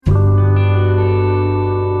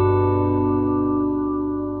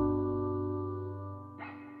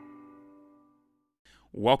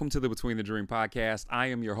Welcome to the Between the Dream podcast. I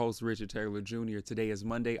am your host, Richard Taylor Jr. Today is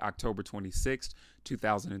Monday, October 26th,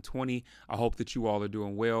 2020. I hope that you all are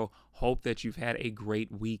doing well. Hope that you've had a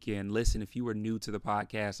great weekend. Listen, if you are new to the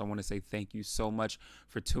podcast, I want to say thank you so much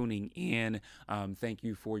for tuning in. Thank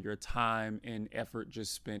you for your time and effort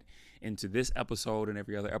just spent into this episode and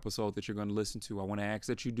every other episode that you're going to listen to. I want to ask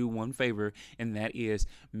that you do one favor, and that is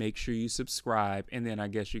make sure you subscribe. And then I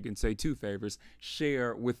guess you can say two favors.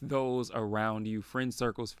 Share with those around you, friends,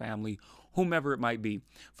 circles, family, whomever it might be.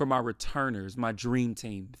 For my returners, my dream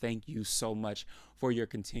team, thank you so much for your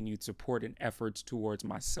continued support and efforts towards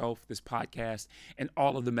myself, this podcast, and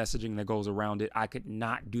all of the messaging that goes around it. I could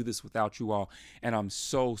not do this without you all, and I'm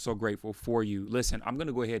so grateful for you. Listen, I'm going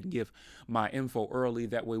to go ahead and give my info early.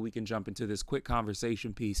 That way we can jump into this quick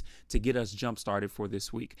conversation piece to get us jump started for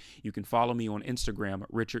this week. You can follow me on Instagram,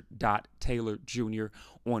 Richard.Taylor Jr.,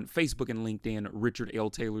 on Facebook and LinkedIn, Richard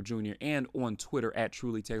L. Taylor Jr., and on Twitter at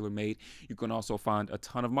Truly Taylor Made. You can also find a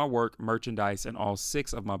ton of my work, merchandise, and all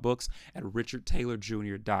 6 of my books at richardtaylorjr.com.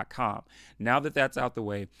 Now that that's out the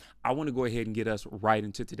way, I want to go ahead and get us right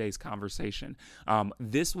into today's conversation.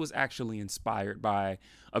 This was actually inspired by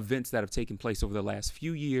events that have taken place over the last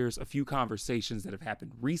few years, a few conversations that have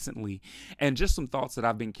happened recently, and just some thoughts that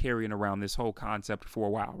I've been carrying around this whole concept for a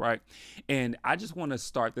while, right? And I just want to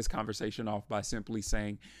start this conversation off by simply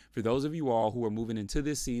saying, for those of you all who are moving into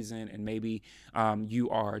this season and maybe you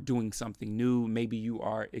are doing something new, maybe you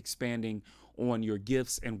are expanding on your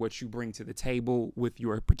gifts and what you bring to the table with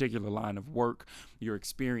your particular line of work, your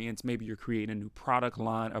experience, maybe you're creating a new product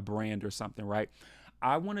line, a brand or something, right?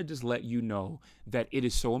 I want to just let you know that it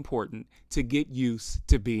is so important to get used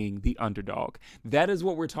to being the underdog. That is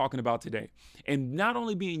what we're talking about today. And not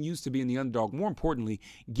only being used to being the underdog, more importantly,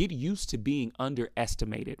 get used to being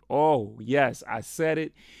underestimated. Oh, yes, I said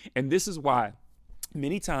it. And this is why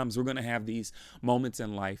many times we're going to have these moments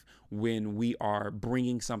in life when we are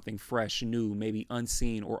bringing something fresh, new, maybe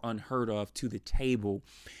unseen or unheard of to the table.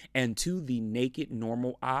 And to the naked,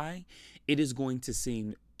 normal eye, it is going to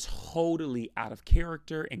seem totally out of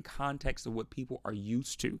character and context of what people are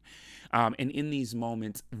used to. And in these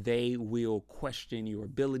moments, they will question your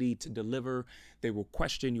ability to deliver. They will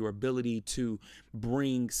question your ability to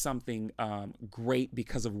bring something great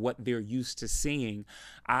because of what they're used to seeing.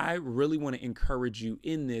 I really want to encourage you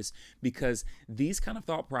in this because these kind of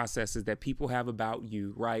thought processes that people have about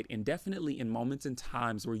you, right? And definitely in moments and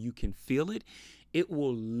times where you can feel it, it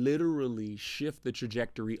will literally shift the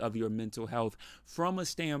trajectory of your mental health from a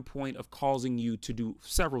standpoint of causing you to do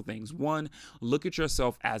several things. One, look at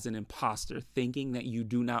yourself as an imposter, thinking that you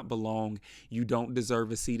do not belong, you don't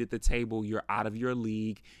deserve a seat at the table, you're out of your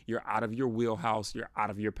league, you're out of your wheelhouse, you're out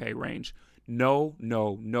of your pay range. No,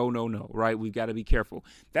 right? We've got to be careful.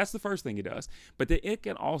 That's the first thing it does. But then it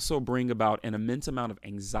can also bring about an immense amount of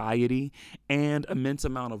anxiety and immense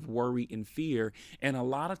amount of worry and fear. And a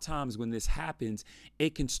lot of times when this happens,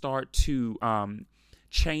 it can start to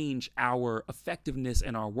change our effectiveness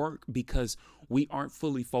in our work because we aren't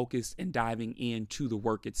fully focused and diving into the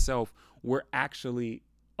work itself. We're actually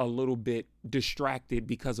a little bit distracted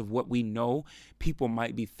because of what we know people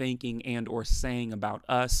might be thinking and or saying about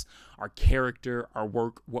us, our character, our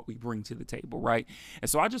work, what we bring to the table, right? And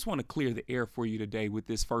so I just want to clear the air for you today with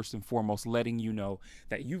this first and foremost, letting you know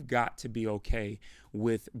that you've got to be okay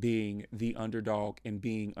with being the underdog and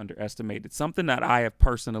being underestimated. Something that I have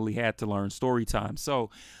personally had to learn, story time. So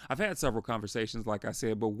I've had several conversations, like I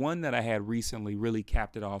said, but one that I had recently really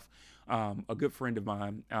capped it off. A good friend of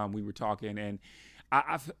mine, we were talking, and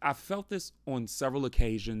I've felt this on several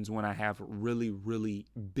occasions when I have really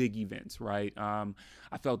big events, right? I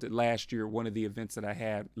felt it last year. One of the events that I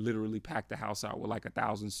had literally packed the house out with like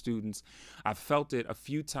 1,000 students. I felt it a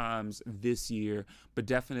few times this year, but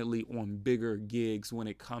definitely on bigger gigs when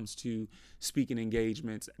it comes to speaking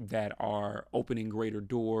engagements that are opening greater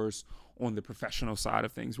doors on the professional side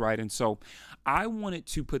of things, right? And so I wanted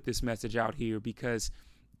to put this message out here because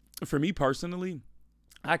for me personally,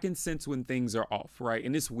 I can sense when things are off, right?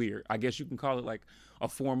 And it's weird. I guess you can call it like a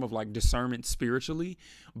form of like discernment spiritually,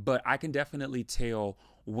 but I can definitely tell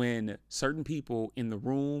when certain people in the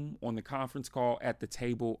room, on the conference call, at the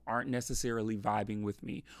table aren't necessarily vibing with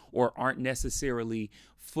me or aren't necessarily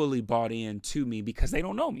fully bought in to me because they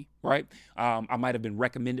don't know me, right? I might have been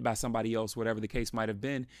recommended by somebody else, whatever the case might have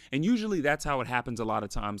been. And usually that's how it happens a lot of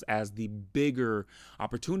times as the bigger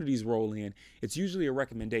opportunities roll in. It's usually a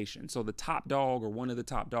recommendation. So the top dog or one of the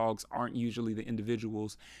top dogs aren't usually the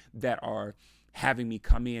individuals that are having me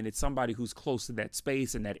come in. It's somebody who's close to that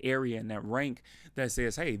space and that area and that rank that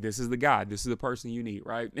says, hey, this is the guy, this is the person you need,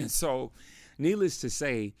 right? And so needless to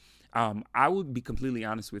say, I would be completely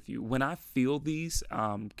honest with you. When I feel these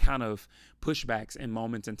kind of pushbacks in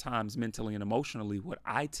moments and times mentally and emotionally, what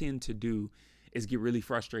I tend to do is get really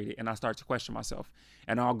frustrated and I start to question myself.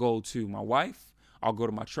 And I'll go to my wife, I'll go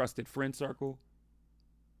to my trusted friend circle,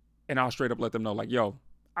 and I'll straight up let them know, like, yo,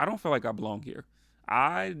 I don't feel like I belong here.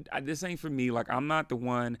 I this ain't for me. Like, I'm not the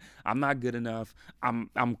one. I'm not good enough.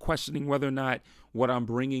 I'm questioning whether or not what I'm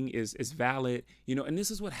bringing is valid. And this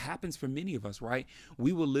is what happens for many of us, right?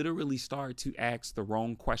 We will literally start to ask the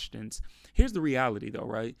wrong questions. Here's the reality, though,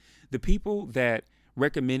 right? The people that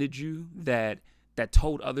recommended you, that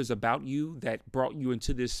told others about you, that brought you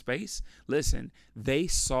into this space, listen, they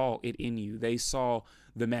saw it in you. They saw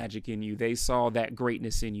the magic in you. They saw that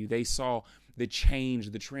greatness in you. They saw the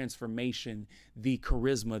change, the transformation, the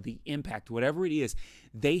charisma, the impact, whatever it is,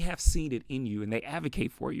 they have seen it in you and they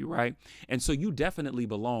advocate for you, right? And so you definitely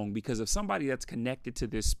belong, because if somebody that's connected to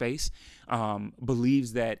this space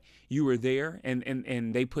believes that you are there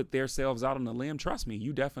and they put themselves out on the limb, trust me,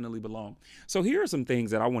 you definitely belong. So here are some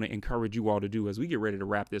things that I want to encourage you all to do as we get ready to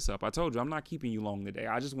wrap this up. I told you I'm not keeping you long today.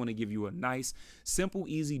 I just want to give you a nice, simple,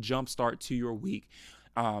 easy jump start to your week.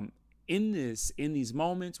 In these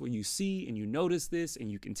moments where you see and you notice this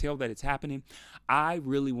and you can tell that it's happening, I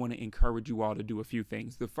really want to encourage you all to do a few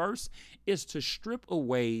things. The first is to strip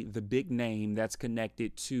away the big name that's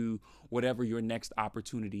connected to whatever your next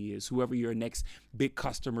opportunity is, whoever your next big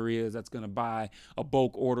customer is that's going to buy a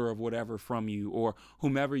bulk order of whatever from you, or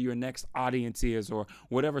whomever your next audience is, or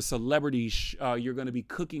whatever celebrity you're going to be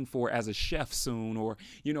cooking for as a chef soon, or,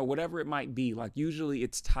 whatever it might be. Like, usually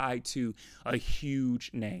it's tied to a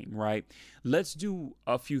huge name, right? Let's do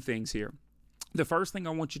a few things here. The first thing I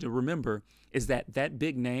want you to remember is that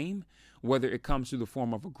big name, whether it comes through the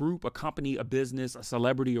form of a group, a company, a business, a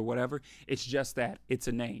celebrity, or whatever, it's just that. It's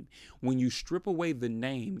a name. When you strip away the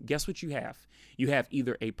name, guess what you have? You have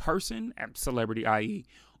either a person, a celebrity, i.e.,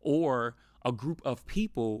 or a group of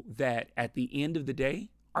people that at the end of the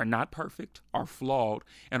day are not perfect, are flawed,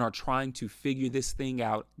 and are trying to figure this thing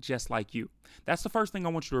out just like you. That's the first thing I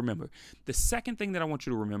want you to remember. The second thing that I want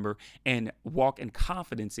you to remember and walk in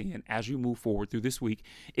confidence in as you move forward through this week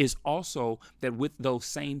is also that with those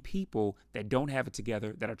same people that don't have it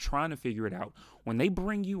together, that are trying to figure it out, when they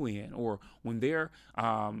bring you in, or when they're,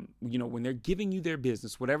 when they're giving you their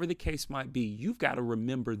business, whatever the case might be, you've got to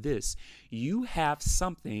remember this. You have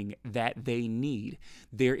something that they need.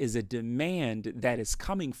 There is a demand that is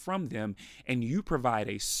coming from them, and you provide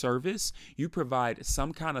a service, you provide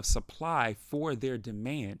some kind of supply for their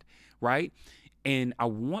demand, right? And I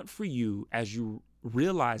want for you, as you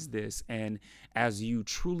realize this and as you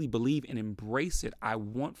truly believe and embrace it, I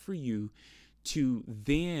want for you to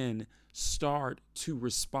then start to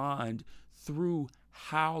respond through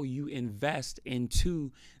how you invest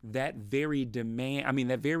into that very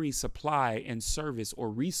that very supply and service or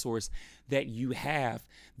resource that you have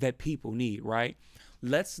that people need, right?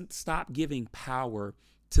 Let's stop giving power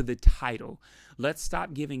to the title. Let's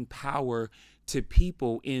stop giving power to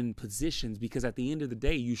people in positions, because at the end of the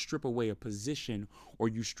day, you strip away a position or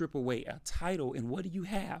you strip away a title, and what do you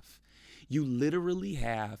have? You literally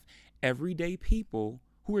have everyday people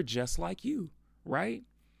who are just like you, right?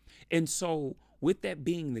 And so with that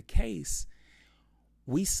being the case,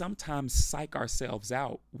 we sometimes psych ourselves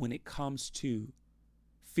out when it comes to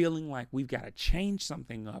feeling like we've got to change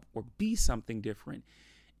something up or be something different.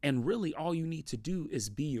 And really all you need to do is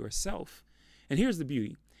be yourself. And here's the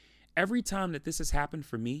beauty. Every time that this has happened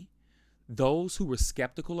for me, those who were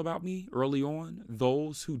skeptical about me early on,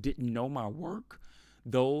 those who didn't know my work,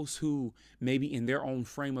 those who maybe in their own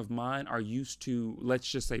frame of mind are used to, let's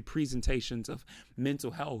just say, presentations of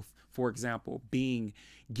mental health, for example, being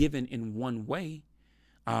given in one way,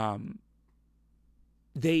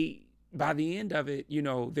 they, by the end of it,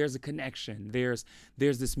 there's a connection. There's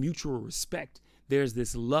this mutual respect. There's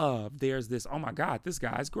this love. There's this, oh my God, this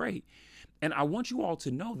guy's great. And I want you all to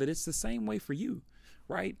know that it's the same way for you,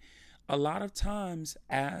 right? A lot of times,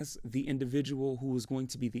 as the individual who is going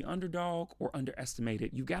to be the underdog or underestimated,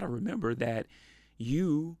 you got to remember that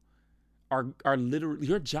you are literally,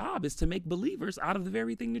 your job is to make believers out of the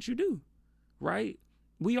very thing that you do, right?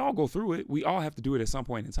 We all go through it. We all have to do it at some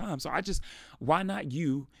point in time. So why not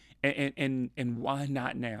you and why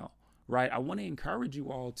not now, right? I want to encourage you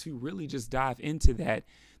all to really just dive into that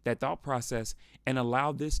thought process and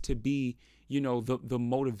allow this to be, the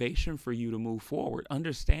motivation for you to move forward,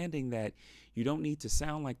 understanding that you don't need to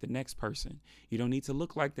sound like the next person. You don't need to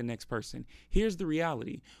look like the next person. Here's the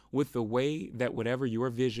reality. With the way that whatever your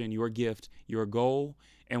vision, your gift, your goal,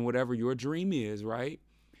 and whatever your dream is, right?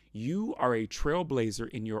 You are a trailblazer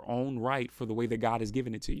in your own right for the way that God has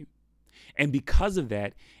given it to you. And because of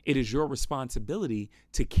that, it is your responsibility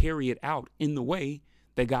to carry it out in the way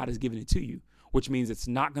that God has given it to you, which means it's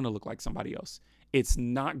not going to look like somebody else. It's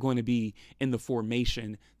not going to be in the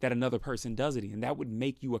formation that another person does it in. That would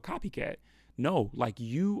make you a copycat. No, like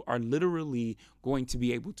you are literally going to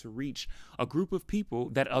be able to reach a group of people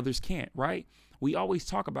that others can't, right? We always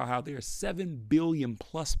talk about how there are 7 billion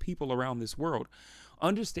plus people around this world.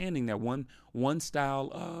 Understanding that one style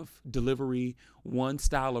of delivery, one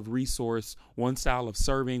style of resource, one style of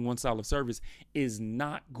serving, one style of service is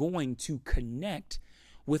not going to connect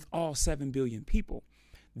with all 7 billion people.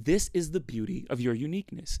 This is the beauty of your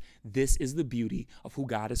uniqueness. This is the beauty of who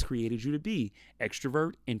God has created you to be.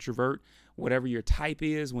 Extrovert, introvert, whatever your type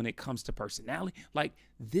is when it comes to personality. Like,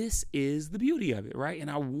 this is the beauty of it, right? And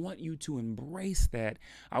I want you to embrace that.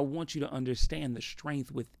 I want you to understand the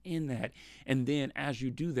strength within that. And then as you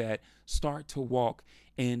do that, start to walk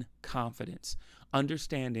in confidence,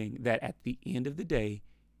 understanding that at the end of the day,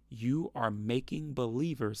 you are making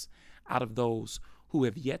believers out of those who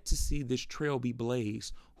have yet to see this trail be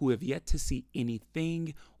blazed, who have yet to see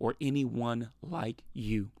anything or anyone like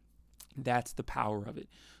you. That's the power of it.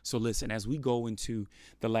 So listen, as we go into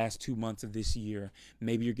the last 2 months of this year,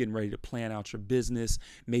 maybe you're getting ready to plan out your business.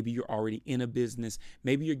 Maybe you're already in a business.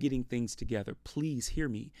 Maybe you're getting things together. Please hear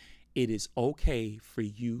me. It is okay for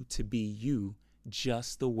you to be you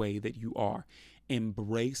just the way that you are.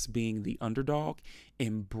 Embrace being the underdog,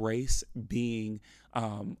 embrace being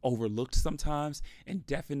overlooked sometimes, and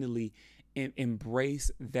definitely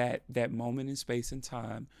embrace that moment in space and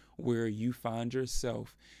time where you find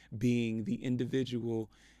yourself being the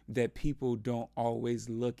individual that people don't always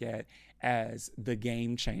look at as the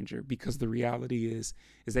game changer, because the reality is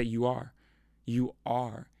that you are.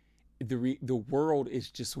 The world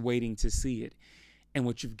is just waiting to see it. And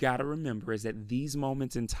what you've got to remember is that these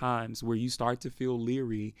moments and times where you start to feel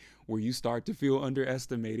leery, where you start to feel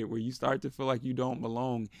underestimated, where you start to feel like you don't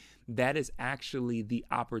belong, that is actually the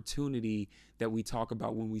opportunity that we talk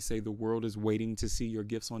about when we say the world is waiting to see your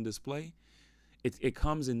gifts on display. It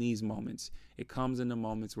comes in these moments. It comes in the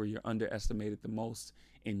moments where you're underestimated the most,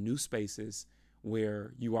 in new spaces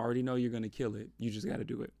where you already know you're going to kill it. You just got to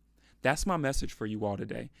do it. That's my message for you all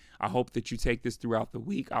today. I hope that you take this throughout the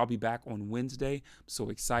week. I'll be back on Wednesday. I'm so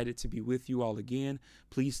excited to be with you all again.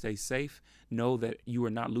 Please stay safe. Know that you are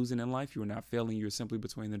not losing in life. You are not failing. You're simply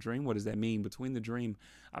between the dream. What does that mean? Between the Dream,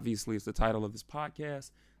 obviously, is the title of this podcast.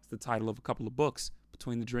 It's the title of a couple of books.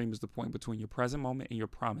 Between the Dream is the point between your present moment and your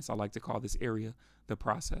promise. I like to call this area the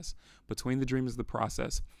process. Between the Dream is the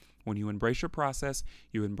process. When you embrace your process,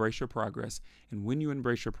 you embrace your progress. And when you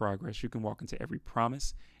embrace your progress, you can walk into every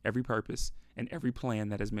promise, every purpose, and every plan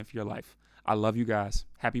that is meant for your life. I love you guys.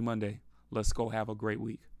 Happy Monday. Let's go have a great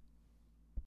week.